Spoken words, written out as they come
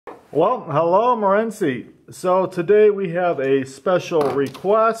Well, hello Morenci. So today we have a special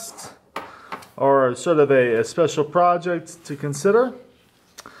request, or sort of a special project to consider.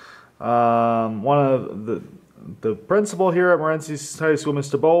 One of the principal here at Morenci High School,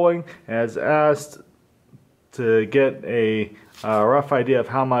 Mr. Bowling, has asked to get a rough idea of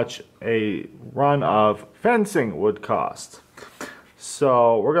how much a run of fencing would cost.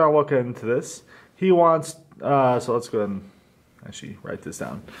 So we're going to look into this. He wants, so let's go ahead and actually write this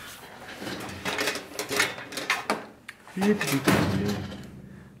down.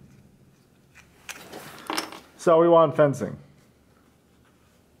 So we want fencing.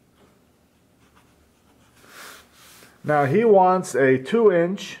 Now he wants a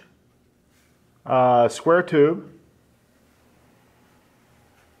 2-inch square tube.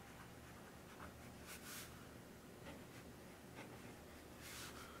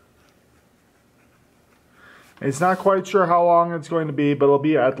 He's not quite sure how long it's going to be, but it'll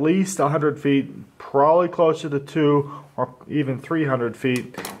be at least 100 feet, probably closer to 2 or even 300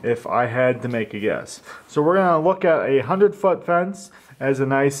 feet if I had to make a guess. So we're going to look at a 100-foot fence as a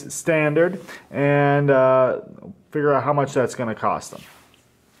nice standard and figure out how much that's going to cost them.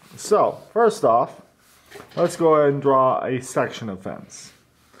 So first off, let's go ahead and draw a section of fence.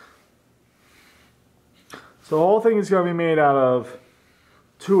 So the whole thing is going to be made out of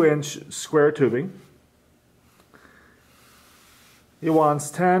 2-inch square tubing. He wants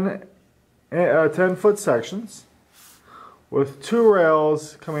 10-foot sections with 2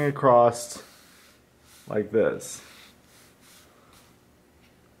 rails coming across like this.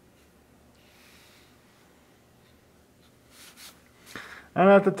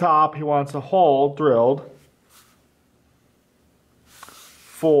 And at the top, he wants a hole drilled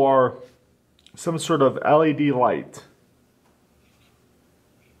for some sort of LED light.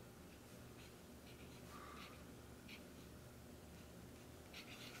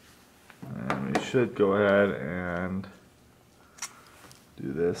 Should go ahead and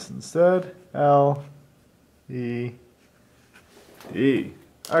do this instead. L-E-D.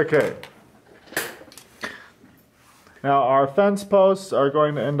 Okay. Now our fence posts are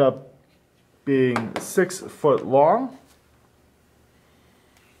going to end up being 6 foot long.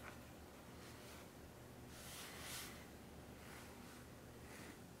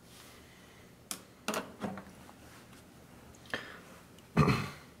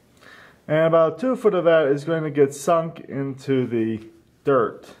 And about 2 foot of that is going to get sunk into the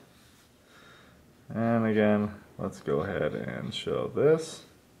dirt. And again, let's go ahead and show this.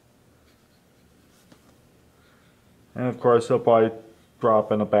 And of course, he'll probably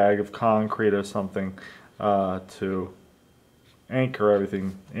drop in a bag of concrete or something to anchor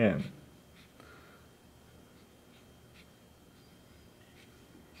everything in.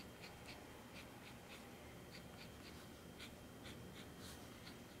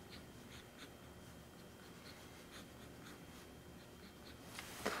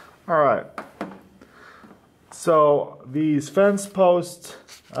 Alright, so these fence post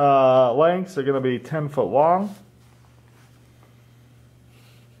lengths are going to be 10 foot long.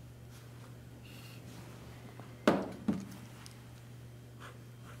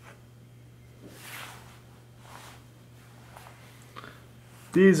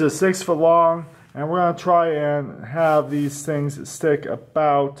 These are 6 foot long, and we're going to try and have these things stick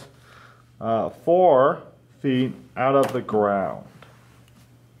about 4 feet out of the ground.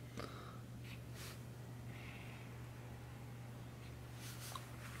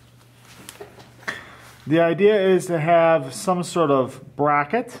 The idea is to have some sort of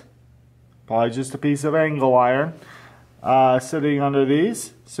bracket, probably just a piece of angle iron, sitting under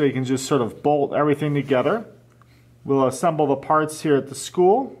these, so you can just sort of bolt everything together. We'll assemble the parts here at the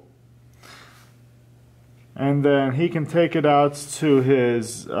school, and then he can take it out to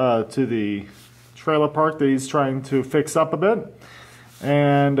his to the trailer park that he's trying to fix up a bit,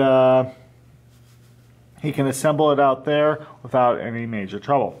 and he can assemble it out there without any major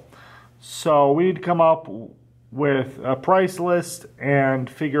trouble. So we'd come up with a price list and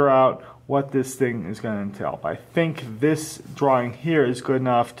figure out what this thing is going to entail. I think this drawing here is good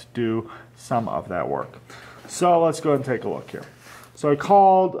enough to do some of that work. So let's go ahead and take a look here. So I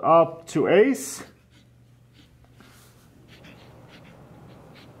called up to Ace.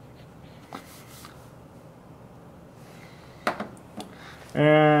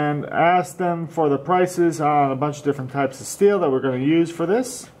 And asked them for the prices on a bunch of different types of steel that we're going to use for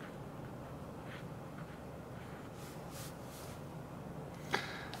this.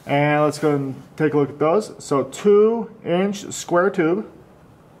 And let's go and take a look at those. So 2-inch square tube.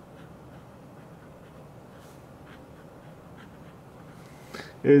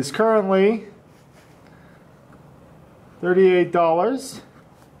 Is currently $38.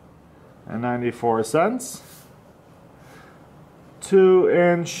 $2.94.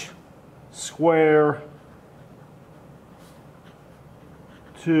 2-inch square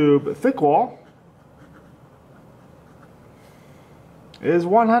tube thick wall is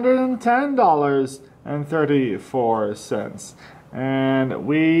 $110.34. And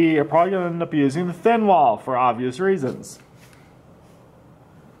we are probably going to end up using the thin wall for obvious reasons.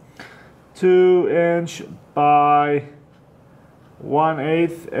 2-inch by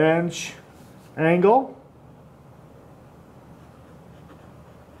 1/8 inch angle,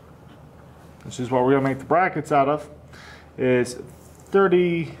 which is what we're going to make the brackets out of, is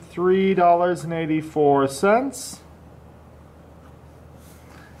 $33.84.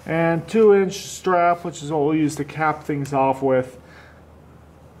 And 2-inch strap, which is what we'll use to cap things off with.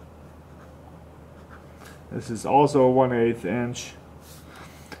 This is also a 1/8 inch.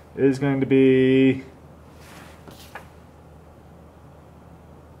 Is going to be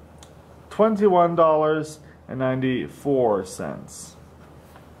 $21.94.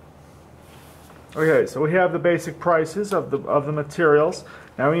 Okay, so we have the basic prices of the materials.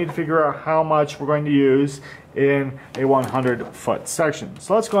 Now we need to figure out how much we're going to use in a 100-foot section.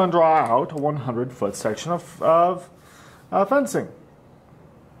 So let's go and draw out a 100-foot section of fencing.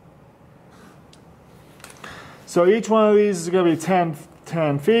 So each one of these is going to be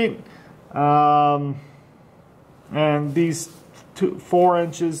 10 feet, and these 4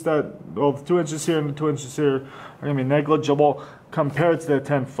 inches well, the 2 inches here and the 2 inches here are going to be negligible compared to the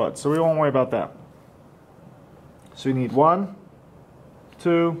 10 foot, so we won't worry about that. So we need 1,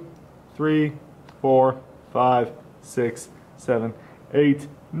 2, 3, 4, 5, 6, 7, 8,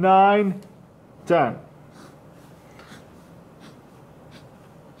 9, 10.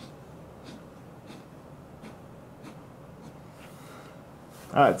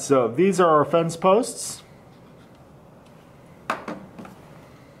 Alright, so these are our fence posts.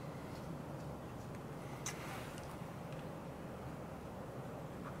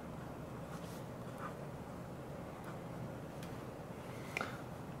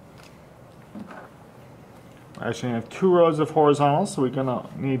 Actually, I have 2 rows of horizontals, so we're going to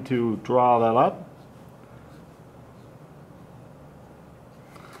need to draw that up.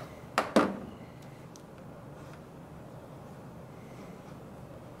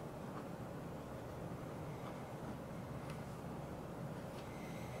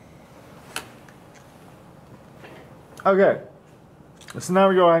 Okay, so now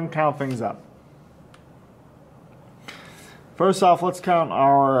we go ahead and count things up. First off, let's count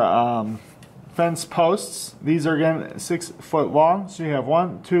our fence posts. These are again 6 foot long. So you have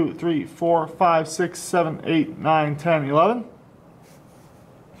 1, 2, 3, 4, 5, 6, 7, 8, 9, 10, 11.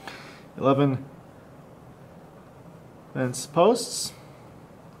 11 fence posts.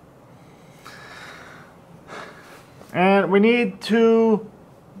 And we need to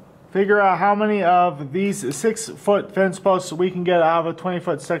figure out how many of these 6-foot fence posts we can get out of a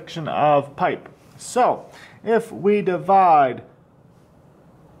 20-foot section of pipe. So if we divide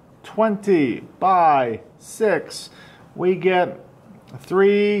 20 by 6, we get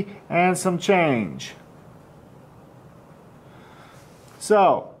 3 and some change.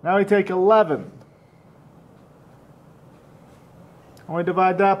 So now we take 11 and we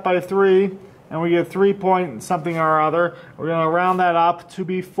divide that by 3, and we get 3 point something or other. We're going to round that up to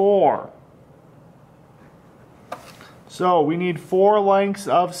be 4. So we need 4 lengths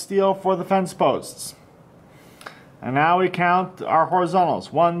of steel for the fence posts. And now we count our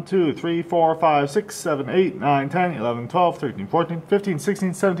horizontals. 1, 2, 3, 4, 5, 6, 7, 8, 9, 10, 11, 12, 13, 14, 15,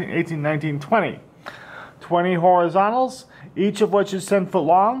 16, 17, 18, 19, 20. 20 horizontals, each of which is 10 foot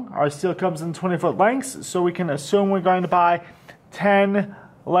long. Our steel comes in 20 foot lengths, so we can assume we're going to buy 10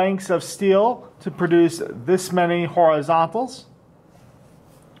 lengths of steel to produce this many horizontals.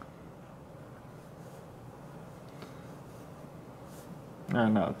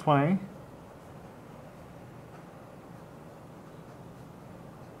 No, 20.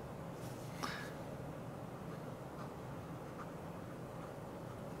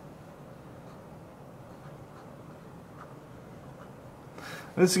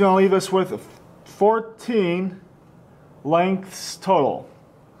 This is going to leave us with 14 lengths total.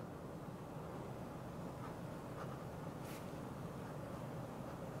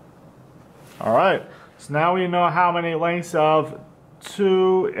 Alright, so now we know how many lengths of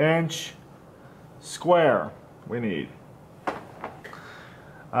 2-inch square we need.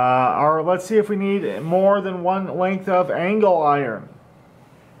 Let's see if we need more than 1 length of angle iron.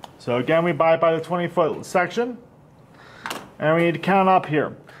 So again, we buy it by the 20-foot section. And we need to count up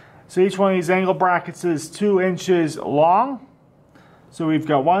here. So each one of these angle brackets is 2 inches long. So we've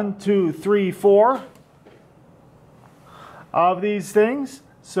got 1, 2, 3, 4 of these things.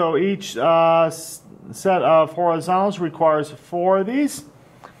 So each set of horizontals requires 4 of these.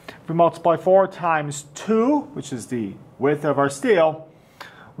 If we multiply 4 times 2, which is the width of our steel,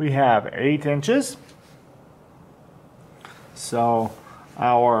 we have 8 inches. So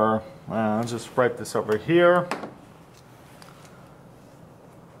our, I'll just write this over here.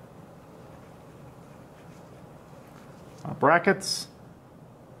 Our brackets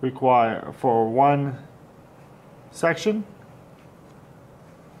require for 1 section.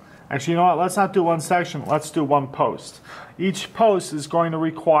 Actually, you know what? Let's not do 1 section. Let's do 1 post. Each post is going to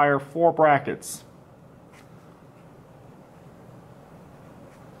require 4 brackets.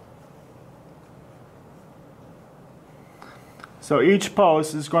 So each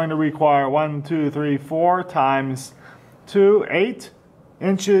post is going to require 1, 2, 3, 4 times 2, 8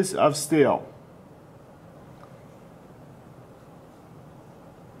 inches of steel.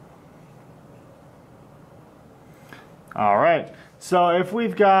 All right, so if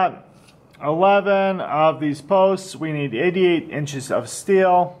we've got 11 of these posts, we need 88 inches of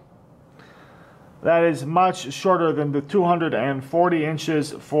steel. That is much shorter than the 240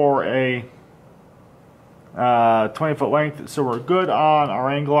 inches for a 20-foot length, so we're good on our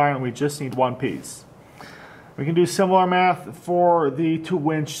angle iron. We just need 1 piece. We can do similar math for the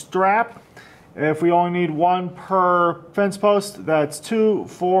 2-inch strap. If we only need 1 per fence post, that's 2,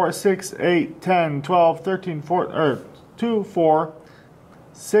 4, 6, 8, 10, 12, 13, 14, or 2, 4,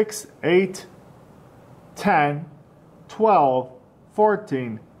 6, 8, 10, 12,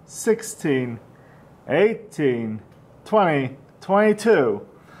 14, 16, 18, 20, 22.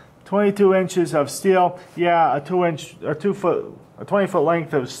 22 inches of steel. Yeah, a 20-foot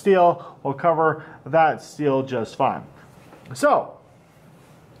length of steel will cover that steel just fine. So,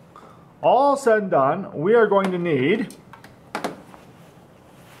 all said and done, we are going to need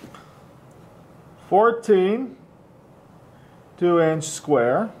 14 2-inch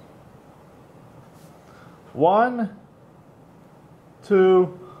square, 1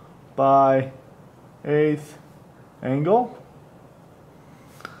 2 by 1/8 angle,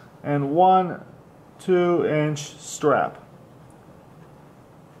 and 1 2-inch strap.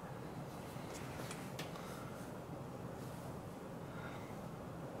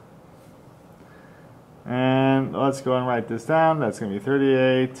 And let's go and write this down. That's going to be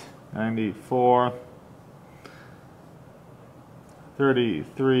 38, 94,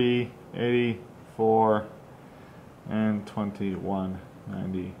 33, 84, and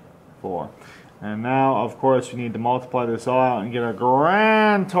 2194. And now, of course, we need to multiply this all out and get a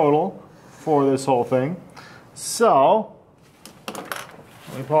grand total for this whole thing. So,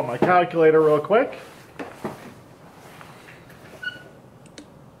 let me pull out my calculator real quick.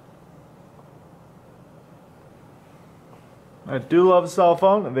 I do love a cell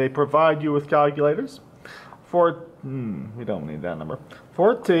phone, and they provide you with calculators. We don't need that number.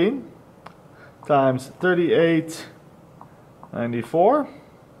 14 times 3894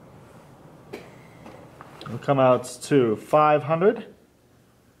 will come out to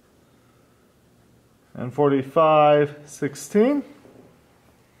 545.16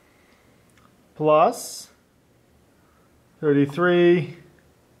 plus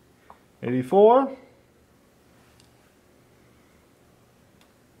 3384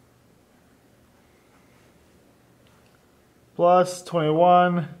 plus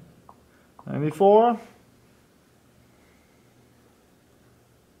 2194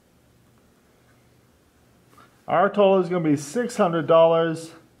 Our total is going to be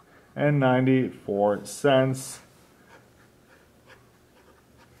 $600.94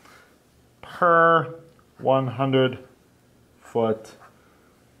 per 100-foot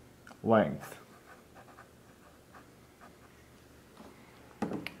length.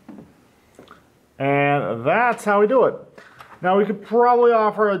 And that's how we do it. Now we could probably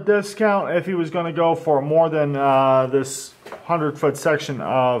offer a discount if he was going to go for more than this 100-foot section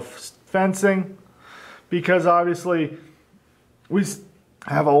of fencing, because obviously we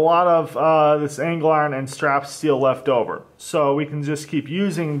have a lot of this angle iron and strap steel left over. So we can just keep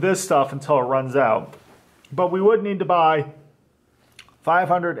using this stuff until it runs out. But we would need to buy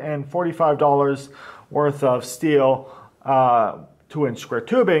 $545 worth of steel 2-inch square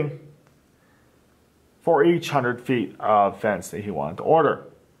tubing for each 100 feet of fence that he wanted to order.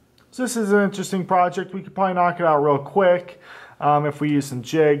 So this is an interesting project. We could probably knock it out real quick if we use some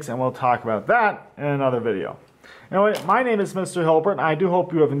jigs, and we'll talk about that in another video. Anyway, my name is Mr. Hilbert, and I do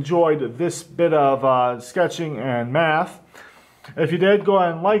hope you have enjoyed this bit of sketching and math. If you did, go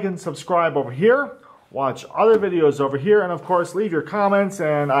ahead and like and subscribe over here. Watch other videos over here, and of course leave your comments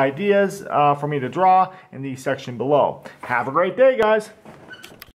and ideas for me to draw in the section below. Have a great day, guys!